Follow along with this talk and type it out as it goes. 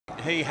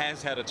he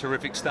has had a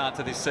terrific start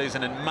to this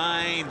season, and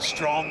Main,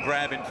 strong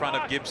grab in front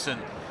of Gibson.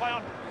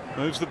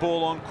 Moves the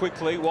ball on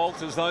quickly.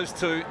 Walters, those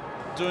two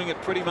doing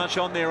it pretty much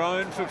on their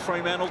own for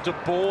Fremantle. De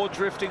Boer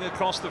drifting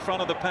across the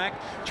front of the pack,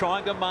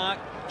 trying to mark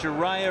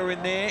Jurea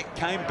in there,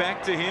 came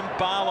back to him.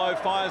 Barlow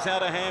fires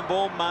out a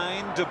handball.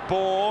 Main, De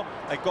Boer,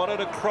 they got it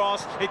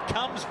across. It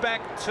comes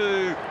back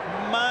to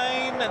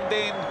Main, and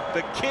then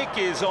the kick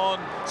is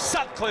on.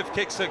 Sutcliffe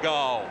kicks a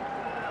goal.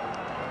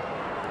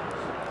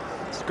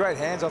 It's great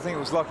hands. I think it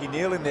was Lachie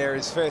Neale in there,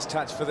 his first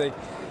touch for the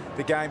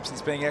game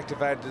since being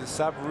activated to the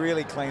sub.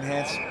 Really clean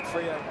hands.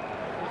 Freo.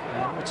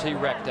 What's he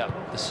racked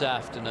up this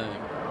afternoon?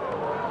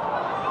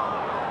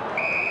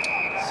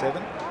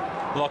 7.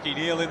 Lachie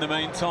Neale in the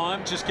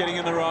meantime, just getting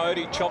in the road.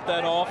 He chopped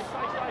that off.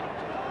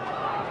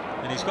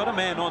 And he's got a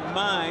man on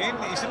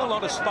Main. He's in a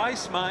lot of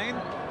space, Main.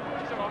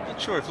 Not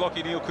sure if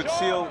Lachie Neale could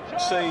see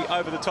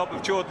over the top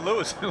of Jordan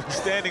Lewis, who was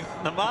standing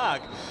on the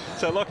mark.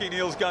 So Lachie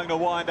Neale's going to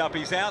wind up.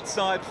 He's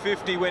outside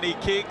 50 when he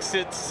kicks.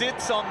 It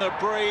sits on the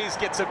breeze,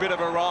 gets a bit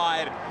of a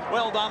ride.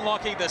 Well done,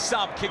 Lachie. The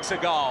sub kicks a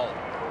goal.